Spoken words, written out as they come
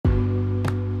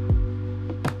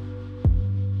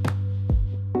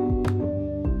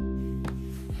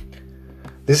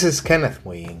This is Kenneth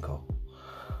Muyingo.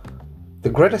 The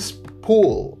greatest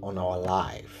pull on our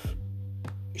life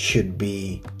should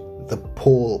be the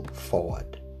pull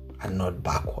forward and not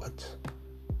backwards.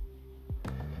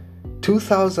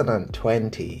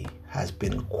 2020 has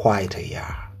been quite a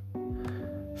year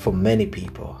for many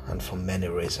people and for many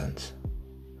reasons.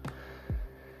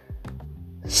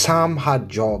 Some had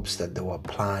jobs that they were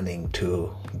planning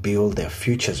to build their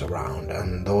futures around,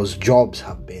 and those jobs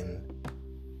have been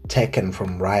taken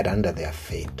from right under their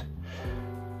feet.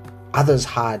 Others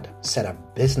had set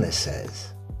up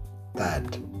businesses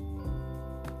that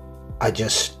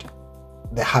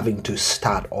they're having to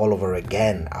start all over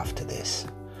again after this.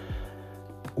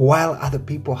 While other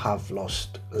people have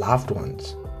lost loved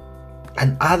ones,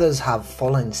 and others have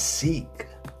fallen sick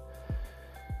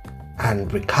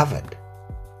and recovered.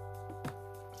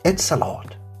 It's a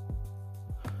lot.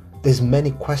 There's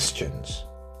many questions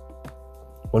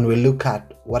when we look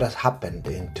at what has happened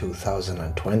in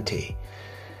 2020,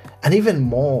 and even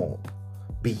more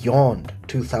beyond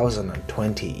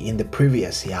 2020 in the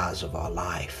previous years of our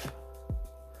life.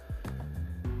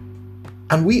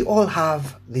 And we all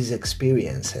have these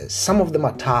experiences. Some of them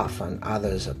are tough and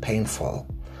others are painful.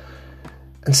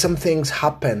 And some things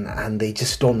happen and they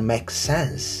just don't make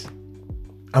sense.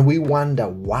 And we wonder,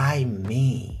 why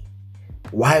me?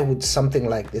 Why would something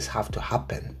like this have to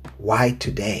happen? Why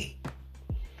today?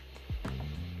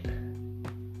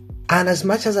 And as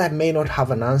much as I may not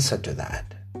have an answer to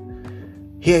that,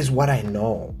 here's what I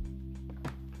know.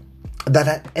 That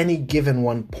at any given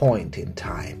one point in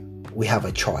time, we have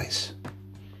a choice.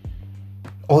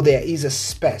 Or there is a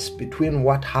space between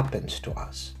what happens to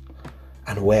us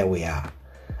and where we are.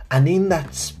 And in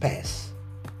that space,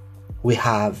 we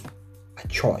have a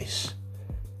choice.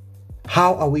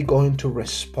 How are we going to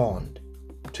respond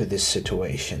to this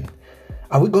situation?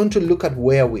 Are we going to look at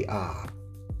where we are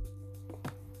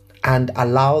and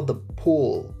allow the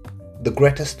pull, the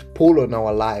greatest pull on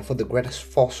our life, or the greatest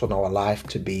force on our life,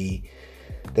 to be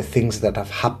the things that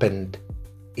have happened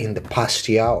in the past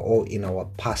year or in our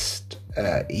past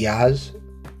years?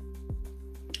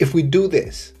 If we do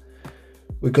this,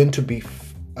 we're going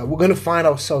to find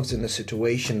ourselves in a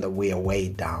situation that we are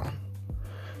weighed down.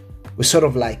 We're sort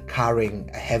of like carrying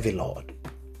a heavy load.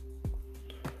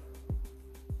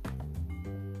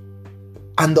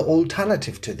 And the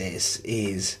alternative to this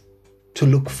is to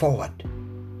look forward.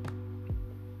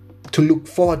 To look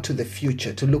forward to the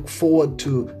future, to look forward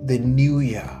to the new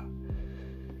year.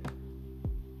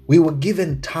 We were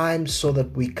given time so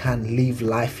that we can live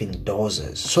life in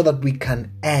doses, so that we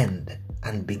can end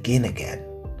and begin again.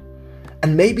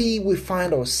 And maybe we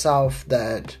find ourselves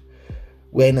that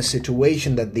we're in a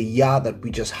situation that the year that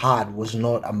we just had was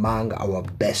not among our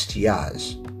best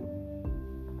years.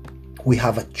 We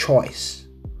have a choice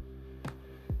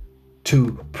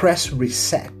to press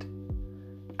reset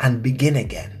and begin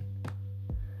again.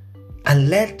 And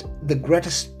let the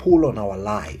greatest pull on our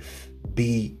life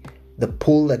be the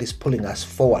pull that is pulling us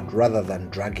forward rather than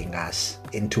dragging us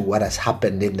into what has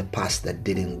happened in the past that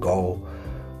didn't go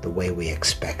the way we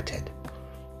expected.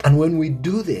 And when we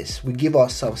do this, we give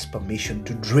ourselves permission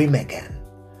to dream again.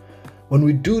 When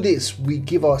we do this, we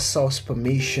give ourselves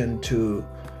permission to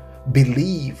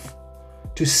believe,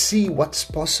 to see what's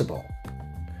possible.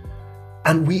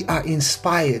 And we are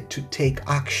inspired to take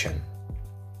action.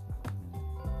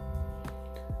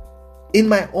 In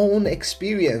my own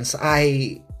experience,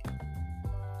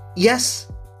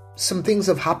 yes, some things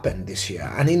have happened this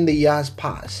year and in the years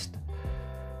past.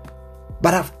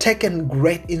 But I've taken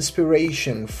great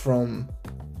inspiration from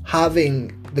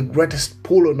having the greatest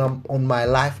pull on my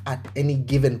life at any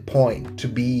given point to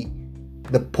be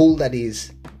the pull that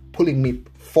is pulling me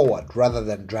forward rather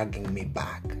than dragging me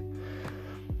back.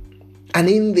 And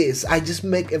in this, I just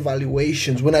make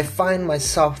evaluations. When I find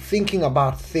myself thinking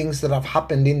about things that have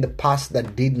happened in the past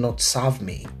that did not serve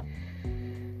me,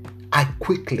 I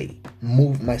quickly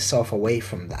move myself away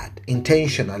from that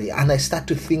intentionally, and I start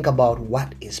to think about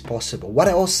what is possible. What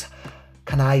else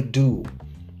can I do?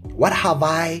 What have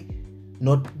I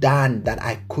not done that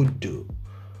I could do?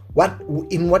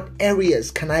 In what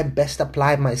areas can I best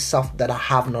apply myself that I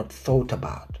have not thought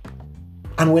about?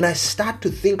 And when I start to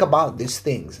think about these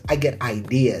things, I get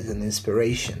ideas and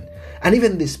inspiration. And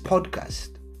even this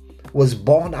podcast was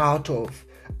born out of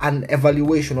an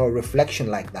evaluation or reflection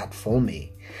like that for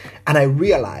me. And I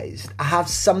realized I have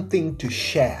something to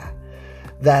share,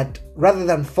 that rather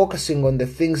than focusing on the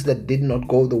things that did not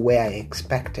go the way I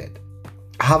expected,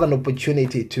 I have an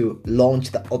opportunity to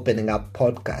launch the Opening Up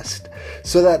podcast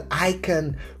so that I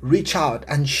can reach out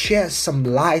and share some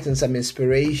light and some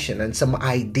inspiration and some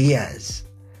ideas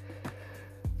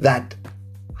that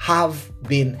have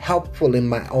been helpful in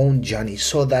my own journey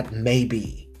so that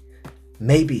maybe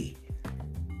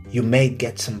you may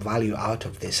get some value out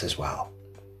of this as well.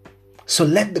 So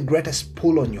let the greatest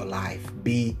pull on your life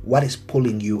be what is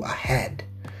pulling you ahead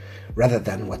rather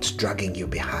than what's dragging you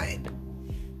behind.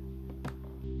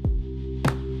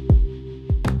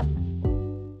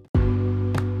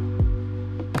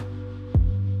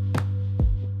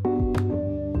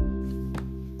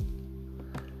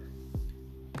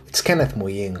 It's Kenneth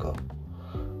Muyingo.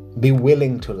 Be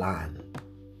willing to learn.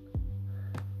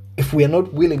 If we are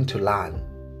not willing to learn,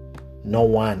 no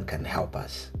one can help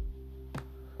us.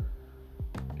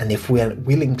 And if we are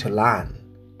willing to learn,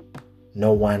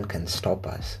 no one can stop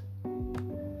us.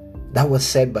 That was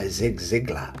said by Zig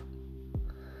Ziglar.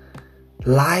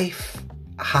 Life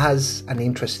has an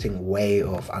interesting way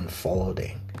of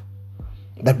unfolding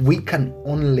that we can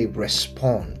only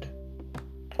respond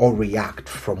or react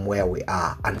from where we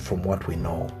are and from what we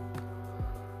know.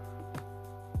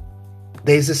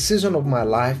 There is a season of my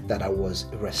life that I was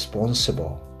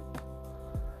irresponsible,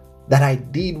 that I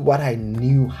did what I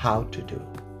knew how to do.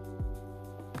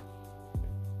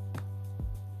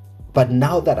 But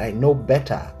now that I know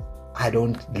better, I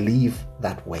don't live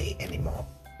that way anymore.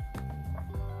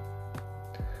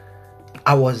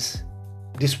 I was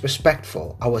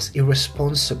disrespectful. I was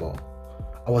irresponsible.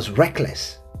 I was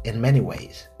reckless in many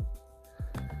ways.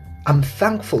 I'm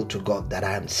thankful to God that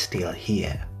I am still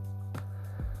here.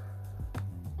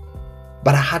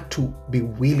 But I had to be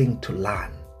willing to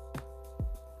learn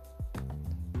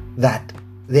that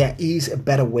there is a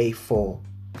better way for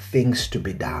things to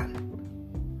be done.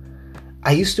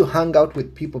 I used to hang out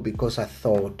with people because I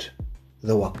thought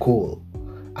they were cool.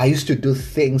 I used to do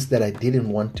things that I didn't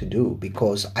want to do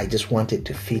because I just wanted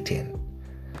to fit in.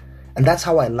 And that's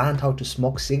how I learned how to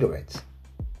smoke cigarettes.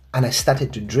 And I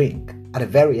started to drink at a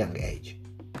very young age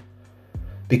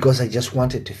because I just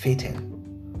wanted to fit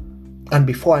in. And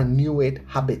before I knew it,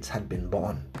 habits had been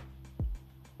born.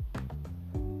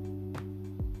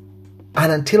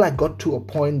 And until I got to a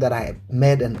point that I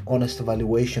made an honest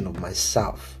evaluation of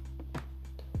myself,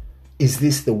 is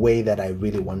this the way that I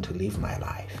really want to live my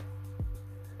life?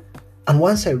 And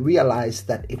once I realized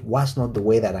that it was not the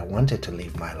way that I wanted to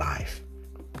live my life,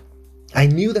 I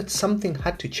knew that something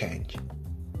had to change.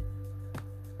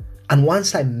 And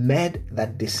once I made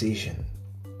that decision,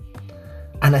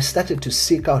 and I started to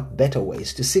seek out better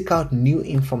ways, to seek out new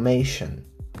information,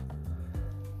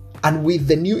 and with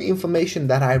the new information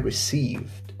that I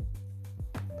received,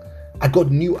 I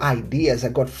got new ideas, I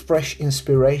got fresh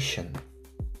inspiration.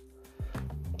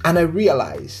 And I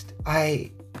realized I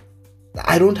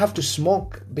don't have to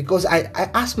smoke, because I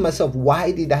asked myself,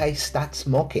 why did I start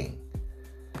smoking?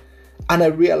 And I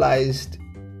realized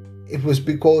it was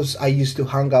because I used to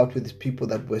hang out with people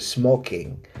that were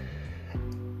smoking.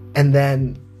 And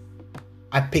then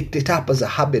I picked it up as a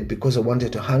habit because I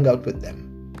wanted to hang out with them.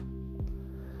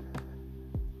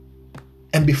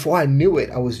 And before I knew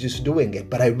it, I was just doing it.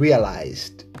 But I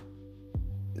realized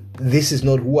this is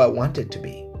not who I wanted to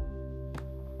be.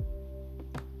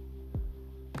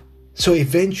 So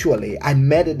eventually I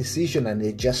made a decision, and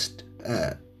I just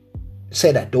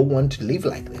said, I don't want to live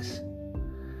like this.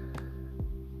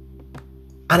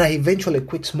 And I eventually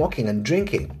quit smoking and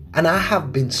drinking. And I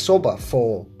have been sober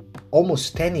for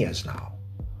almost 10 years now.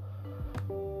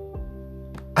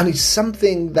 And it's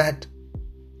something that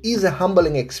is a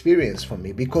humbling experience for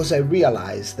me, because I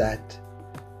realized that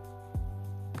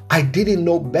I didn't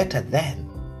know better then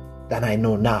than I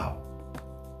know now.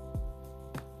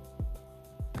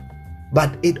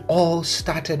 But it all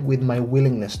started with my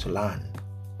willingness to learn.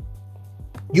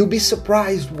 You'll be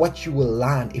surprised what you will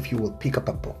learn if you will pick up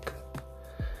a book.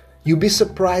 You'll be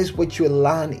surprised what you will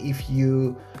learn if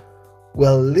you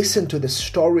will listen to the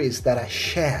stories that are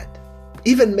shared,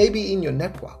 even maybe in your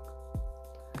network.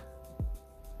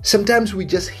 Sometimes we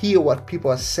just hear what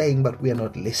people are saying, but we are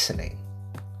not listening.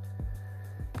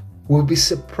 We'll be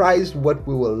surprised what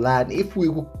we will learn if we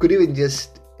could even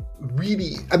just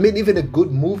really, even a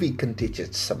good movie can teach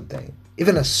us something,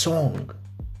 even a song.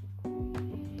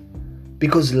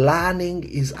 Because learning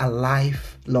is a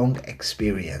lifelong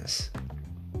experience.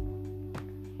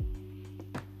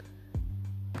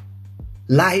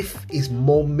 Life is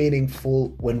more meaningful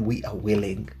when we are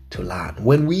willing to learn.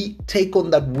 When we take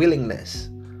on that willingness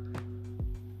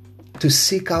to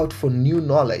seek out for new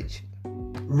knowledge,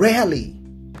 rarely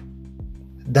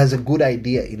does a good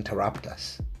idea interrupt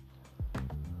us.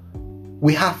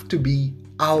 We have to be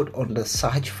out on the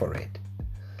search for it.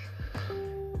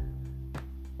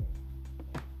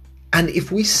 And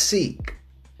if we seek,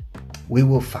 we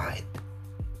will find.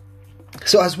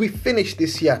 So as we finish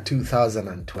this year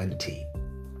 2020,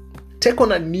 Take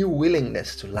on a new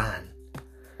willingness to learn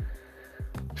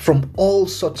from all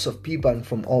sorts of people and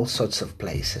from all sorts of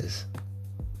places.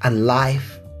 And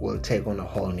life will take on a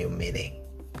whole new meaning.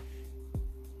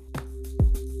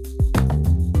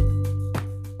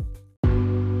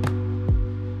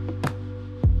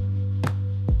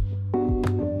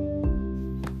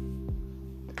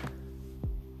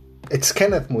 It's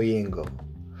Kenneth Muyingo.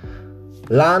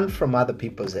 Learn from other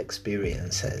people's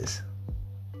experiences.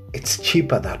 It's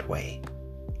cheaper that way.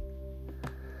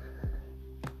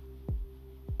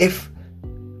 If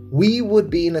we would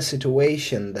be in a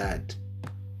situation that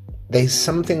there's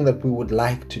something that we would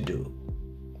like to do,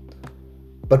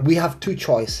 but we have two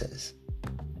choices: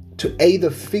 to either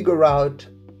figure out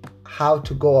how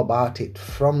to go about it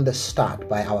from the start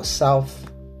by ourselves,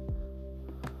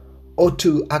 or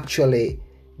to actually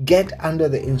get under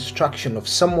the instruction of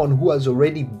someone who has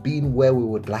already been where we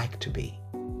would like to be,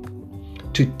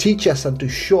 to teach us and to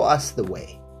show us the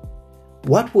way.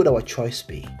 What would our choice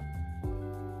be?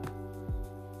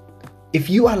 If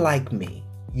you are like me,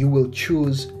 you will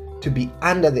choose to be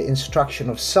under the instruction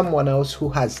of someone else who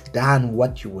has done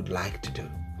what you would like to do.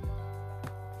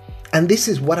 And this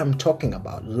is what I'm talking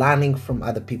about, learning from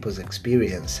other people's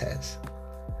experiences.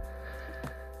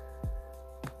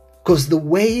 Because the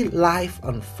way life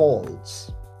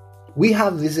unfolds, we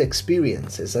have these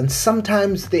experiences, and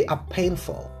sometimes they are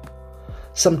painful.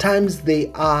 Sometimes they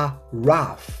are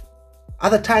rough.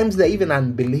 Other times they're even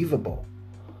unbelievable.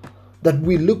 That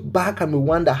we look back and we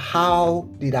wonder, how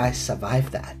did I survive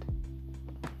that?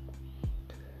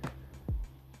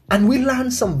 And we learn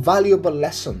some valuable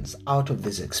lessons out of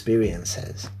these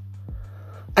experiences.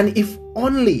 And if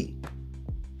only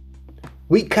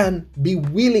we can be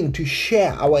willing to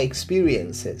share our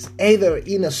experiences, either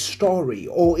in a story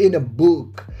or in a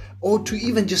book, or to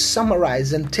even just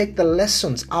summarize and take the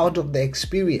lessons out of the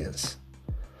experience,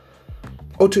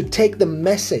 or to take the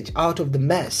message out of the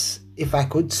mess, if I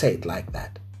could say it like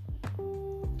that.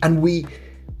 And we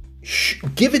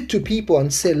give it to people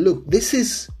and say, look, this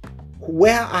is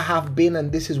where I have been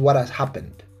and this is what has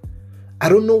happened. I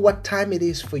don't know what time it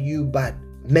is for you, but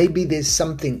maybe there's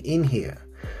something in here.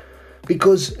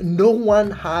 Because no one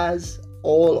has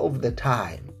all of the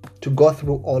time to go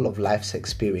through all of life's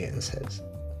experiences.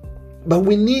 But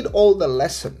we need all the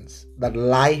lessons that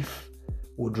life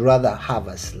would rather have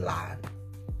us learn.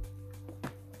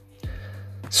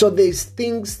 So there's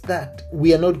things that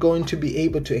we are not going to be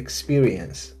able to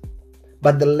experience,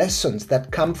 but the lessons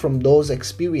that come from those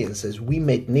experiences we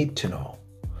may need to know.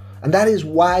 And that is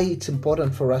why it's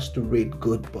important for us to read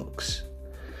good books.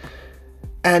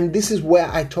 And this is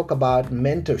where I talk about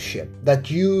mentorship, that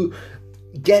you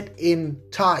get in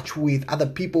touch with other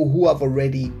people who have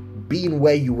already been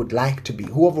where you would like to be,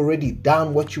 who have already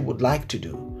done what you would like to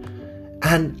do,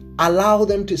 and allow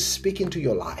them to speak into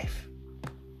your life.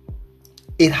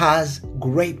 It has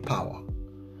great power.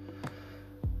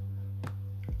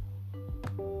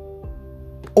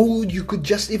 Or you could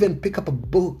just even pick up a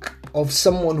book of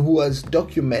someone who has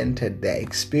documented their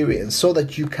experience so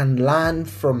that you can learn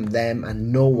from them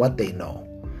and know what they know.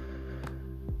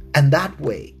 And that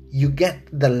way you get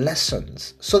the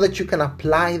lessons so that you can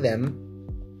apply them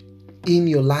in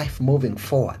your life moving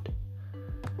forward.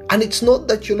 And it's not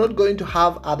that you're not going to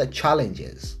have other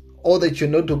challenges, or that you're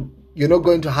not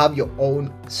going to have your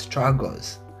own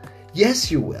struggles. Yes,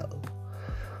 you will.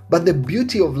 But the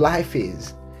beauty of life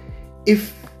is,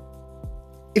 if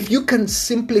you can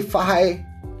simplify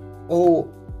or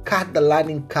cut the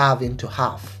learning curve into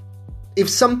half, if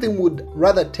something would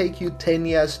rather take you 10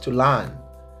 years to learn,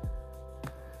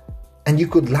 and you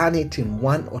could learn it in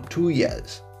 1 or 2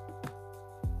 years,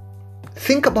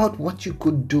 think about what you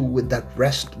could do with the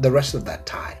rest of that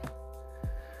time.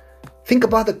 Think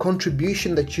about the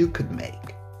contribution that you could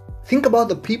make. Think about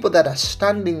the people that are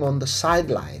standing on the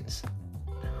sidelines,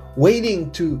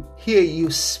 waiting to hear you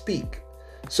speak,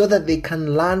 so that they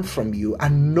can learn from you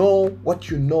and know what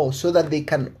you know, so that they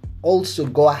can also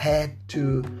go ahead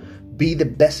to be the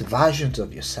best versions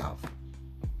of yourself.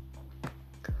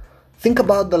 Think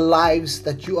about the lives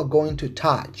that you are going to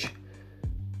touch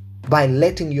by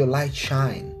letting your light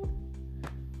shine.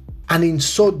 And in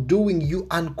so doing, you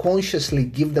unconsciously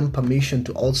give them permission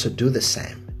to also do the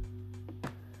same.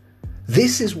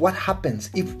 This is what happens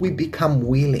if we become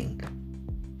willing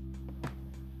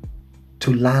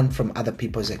to learn from other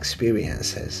people's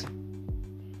experiences.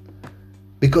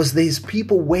 Because there's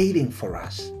people waiting for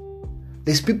us.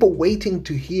 There's people waiting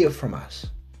to hear from us.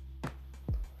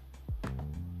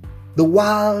 The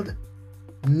world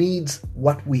needs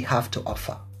what we have to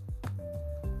offer.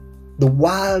 The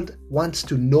world wants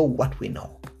to know what we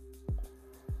know.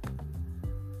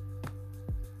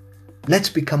 let's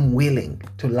become willing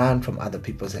to learn from other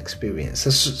people's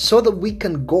experiences so that we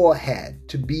can go ahead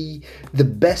to be the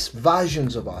best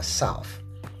versions of ourselves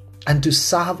and to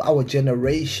serve our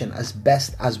generation as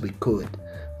best as we could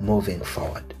moving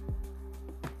forward.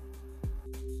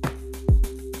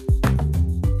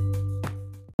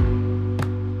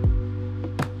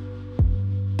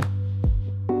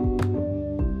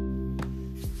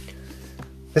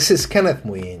 This is Kenneth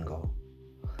Muyingo.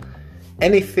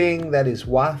 Anything that is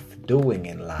worth doing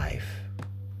in life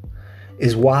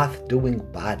is worth doing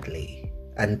badly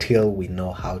until we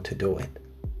know how to do it.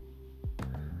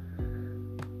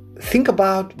 Think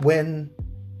about when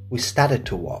we started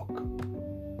to walk,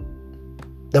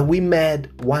 that we made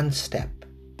one step.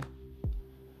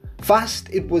 First,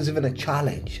 it was even a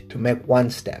challenge to make one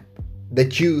step,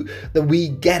 that we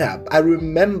get up. I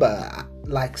remember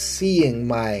seeing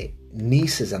my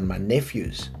nieces and my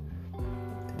nephews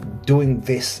doing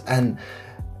this, and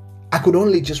I could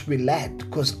only just relate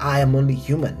because I am only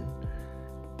human.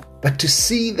 But to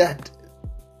see that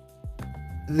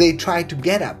they try to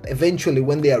get up eventually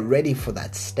when they are ready for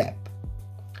that step,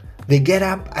 they get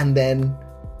up and then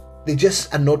they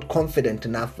just are not confident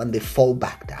enough and they fall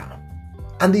back down.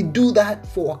 And they do that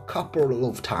for a couple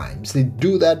of times. They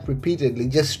do that repeatedly,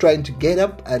 just trying to get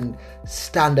up and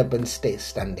stand up and stay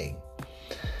standing.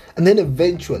 And then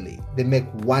eventually they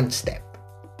make one step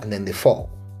and then they fall.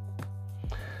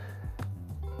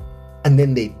 And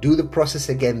then they do the process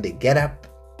again. They get up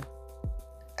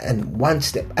and one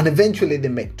step, and eventually they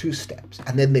make two steps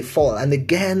and then they fall. And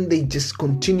again, they just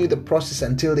continue the process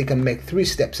until they can make 3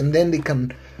 steps and then they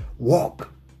can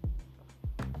walk.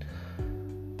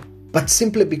 But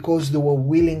simply because they were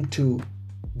willing to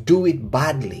do it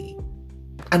badly.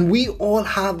 And we all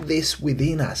have this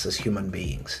within us as human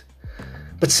beings.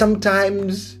 But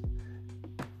sometimes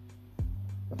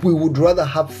we would rather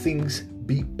have things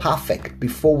be perfect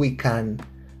before we can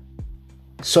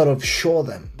sort of show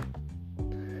them.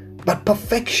 But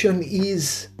perfection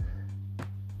is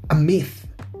a myth,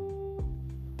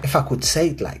 if I could say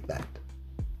it like that.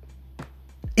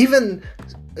 Even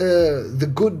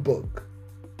the good book,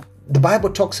 the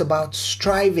Bible talks about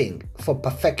striving for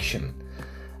perfection.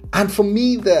 And for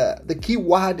me, the key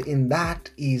word in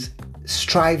that is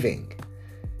striving.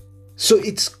 So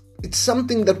it's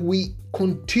something that we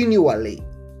continually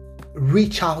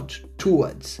reach out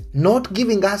towards, not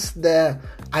giving us the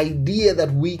idea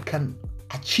that we can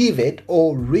achieve it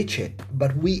or reach it,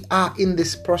 but we are in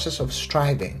this process of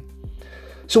striving.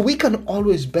 So we can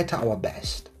always better our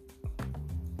best.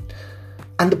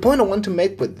 And the point I want to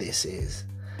make with this is,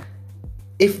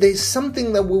 if there's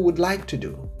something that we would like to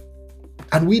do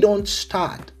and we don't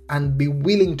start and be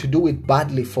willing to do it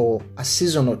badly for a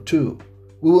season or two,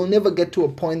 we will never get to a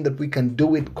point that we can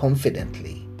do it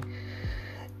confidently.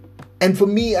 And for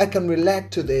me, I can relate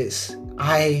to this.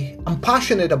 I am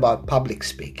passionate about public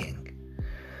speaking.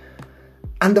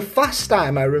 And the first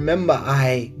time I remember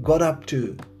I got up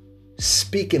to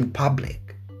speak in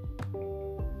public,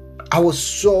 I was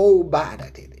so bad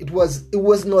at it. It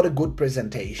was not a good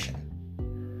presentation.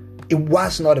 It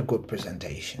was not a good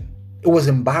presentation. It was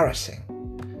embarrassing.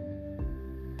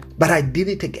 But I did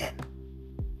it again.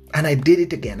 And I did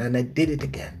it again, and I did it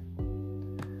again.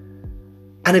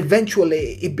 And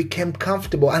eventually it became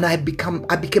comfortable, and I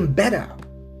became better.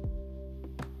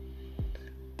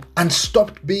 And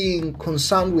stopped being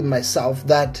concerned with myself,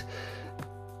 that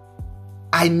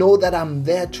I know that I'm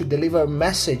there to deliver a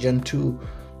message and to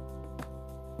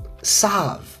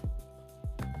serve.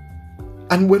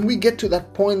 And when we get to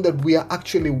that point that we are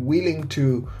actually willing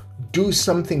to do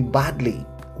something badly,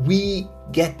 we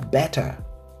get better.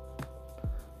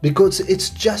 Because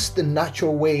it's just the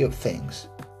natural way of things.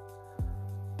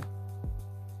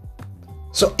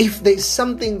 So if there's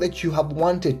something that you have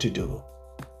wanted to do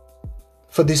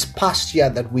for this past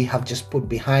year that we have just put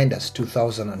behind us,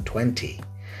 2020,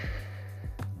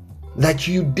 that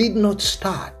you did not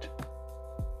start,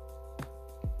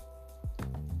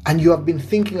 and you have been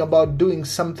thinking about doing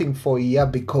something for a year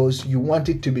because you want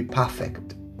it to be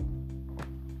perfect,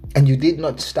 and you did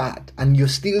not start, and you're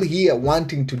still here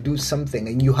wanting to do something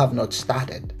and you have not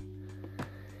started.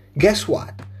 Guess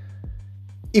what?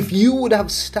 If you would have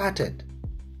started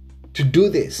to do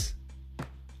this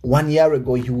 1 year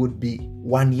ago, you would be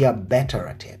 1 year better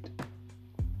at it.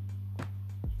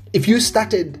 If you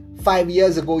started 5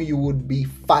 years ago, you would be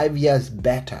 5 years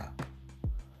better.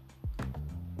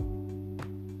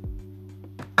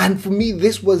 And for me,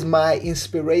 this was my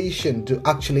inspiration to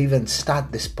actually even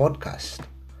start this podcast.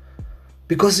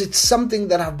 Because it's something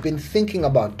that I've been thinking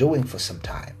about doing for some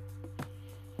time.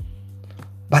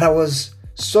 But I was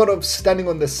sort of standing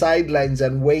on the sidelines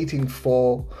and waiting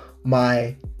for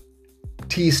my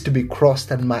T's to be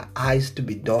crossed and my I's to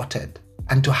be dotted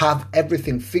and to have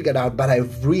everything figured out, but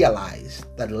I've realized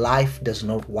that life does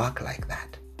not work like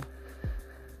that.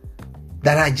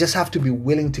 That I just have to be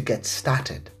willing to get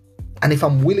started. And if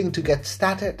I'm willing to get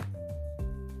started,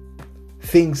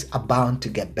 things are bound to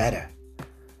get better.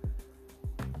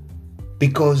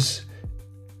 Because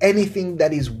anything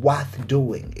that is worth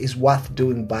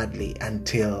doing badly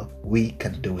until we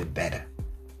can do it better.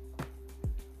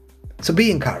 So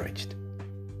be encouraged.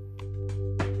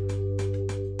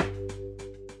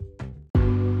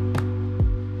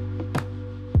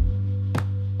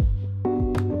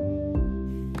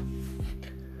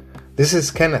 This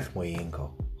is Kenneth Muyingo.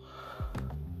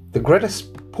 The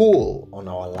greatest pull on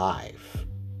our life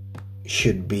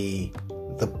should be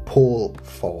the pull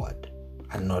forward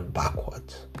and not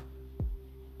backwards.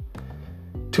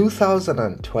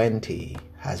 2020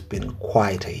 has been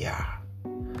quite a year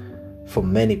for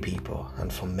many people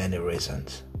and for many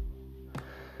reasons.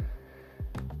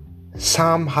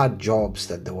 Some had jobs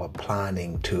that they were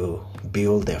planning to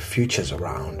build their futures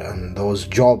around, and those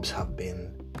jobs have been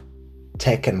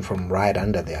taken from right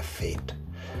under their feet.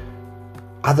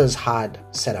 Others had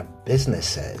set up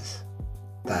businesses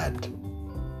that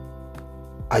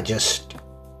are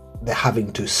they're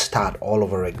having to start all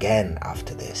over again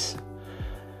after this.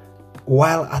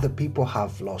 While other people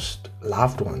have lost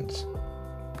loved ones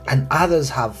and others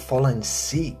have fallen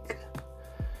sick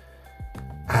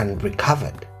and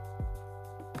recovered.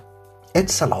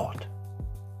 It's a lot.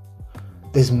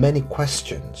 There's many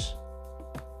questions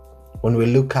when we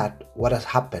look at what has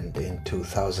happened in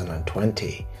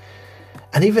 2020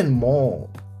 and even more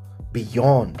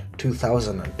beyond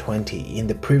 2020 in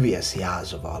the previous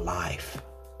years of our life.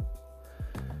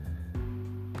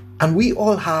 And we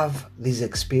all have these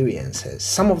experiences.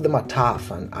 Some of them are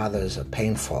tough and others are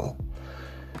painful.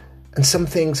 And some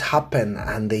things happen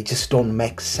and they just don't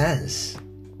make sense.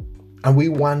 And we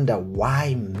wonder,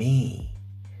 why me?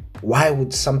 Why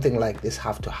would something like this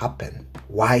have to happen?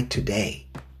 Why today?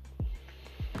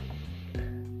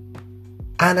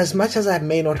 And as much as I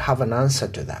may not have an answer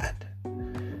to that,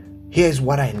 here's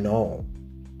what I know.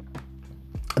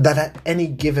 That at any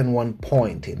given one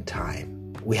point in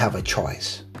time, we have a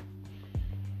choice.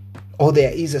 Or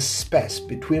there is a space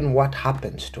between what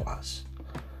happens to us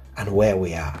and where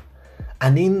we are.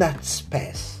 And in that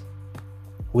space,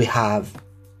 we have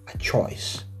a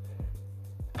choice.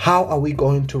 How are we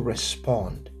going to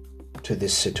respond to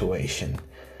this situation?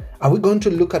 Are we going to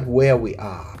look at where we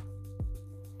are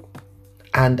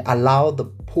and allow the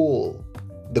pull,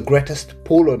 the greatest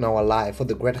pull on our life or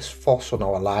the greatest force on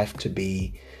our life to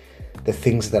be the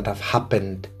things that have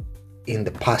happened in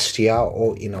the past year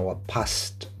or in our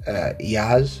past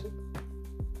years?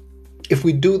 If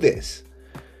we do this,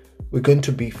 we're going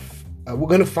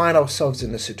to find ourselves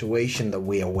in a situation that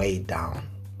we are weighed down.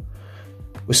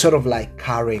 We're sort of like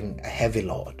carrying a heavy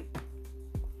load.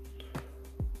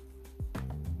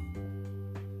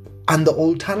 And the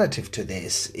alternative to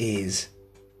this is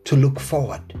to look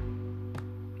forward.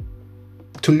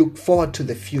 To look forward to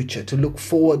the future, to look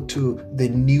forward to the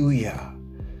new year.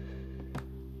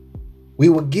 We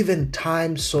were given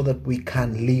time so that we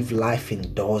can live life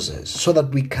in doses, so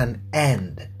that we can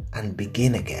end and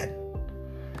begin again.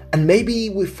 And maybe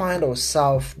we find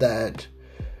ourselves that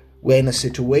we're in a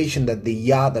situation that the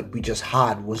year that we just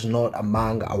had was not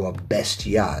among our best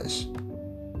years.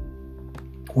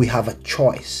 We have a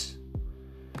choice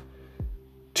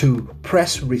to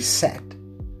press reset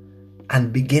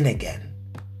and begin again.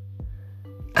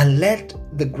 And let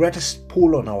the greatest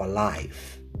pull on our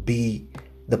life be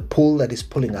the pull that is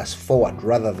pulling us forward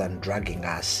rather than dragging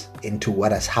us into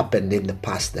what has happened in the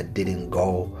past that didn't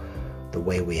go the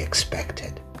way we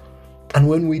expected. And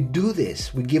when we do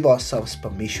this, we give ourselves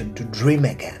permission to dream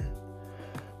again.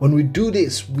 When we do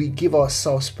this, we give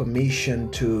ourselves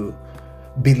permission to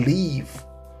believe,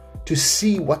 to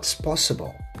see what's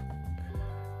possible.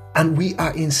 And we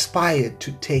are inspired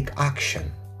to take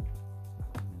action.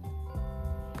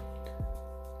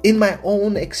 In my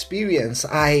own experience,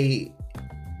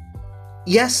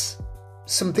 yes,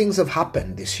 some things have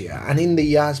happened this year and in the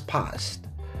years past,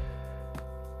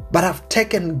 but I've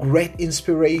taken great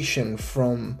inspiration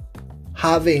from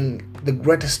having the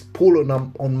greatest pull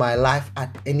on my life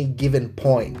at any given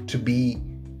point to be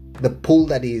the pull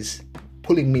that is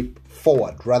pulling me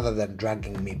forward rather than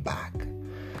dragging me back.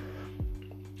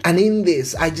 And in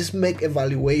this, I just make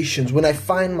evaluations. When I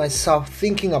find myself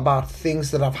thinking about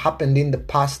things that have happened in the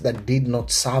past that did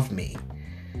not serve me,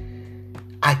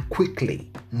 I quickly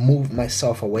move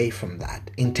myself away from that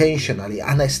intentionally,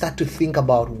 and I start to think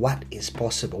about what is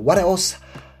possible. What else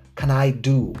can I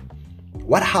do?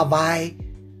 What have I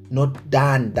not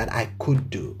done that I could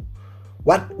do?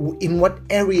 In what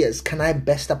areas can I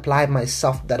best apply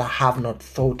myself that I have not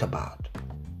thought about?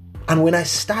 And when I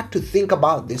start to think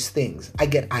about these things, I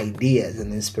get ideas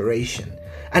and inspiration.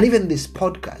 And even this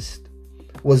podcast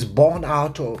was born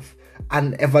out of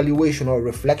an evaluation or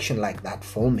reflection like that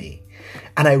for me.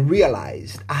 And I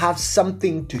realized I have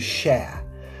something to share,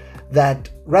 that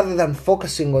rather than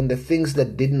focusing on the things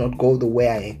that did not go the way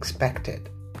I expected,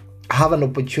 I have an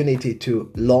opportunity to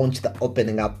launch the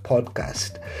Opening Up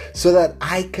podcast so that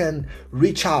I can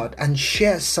reach out and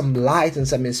share some light and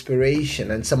some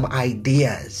inspiration and some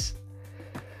ideas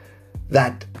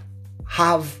that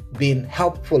have been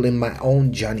helpful in my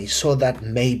own journey, so that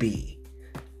maybe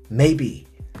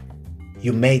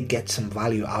you may get some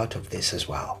value out of this as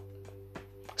well.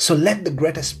 So let the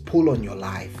greatest pull on your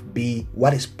life be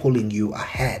what is pulling you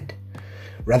ahead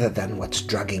rather than what's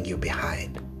dragging you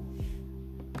behind.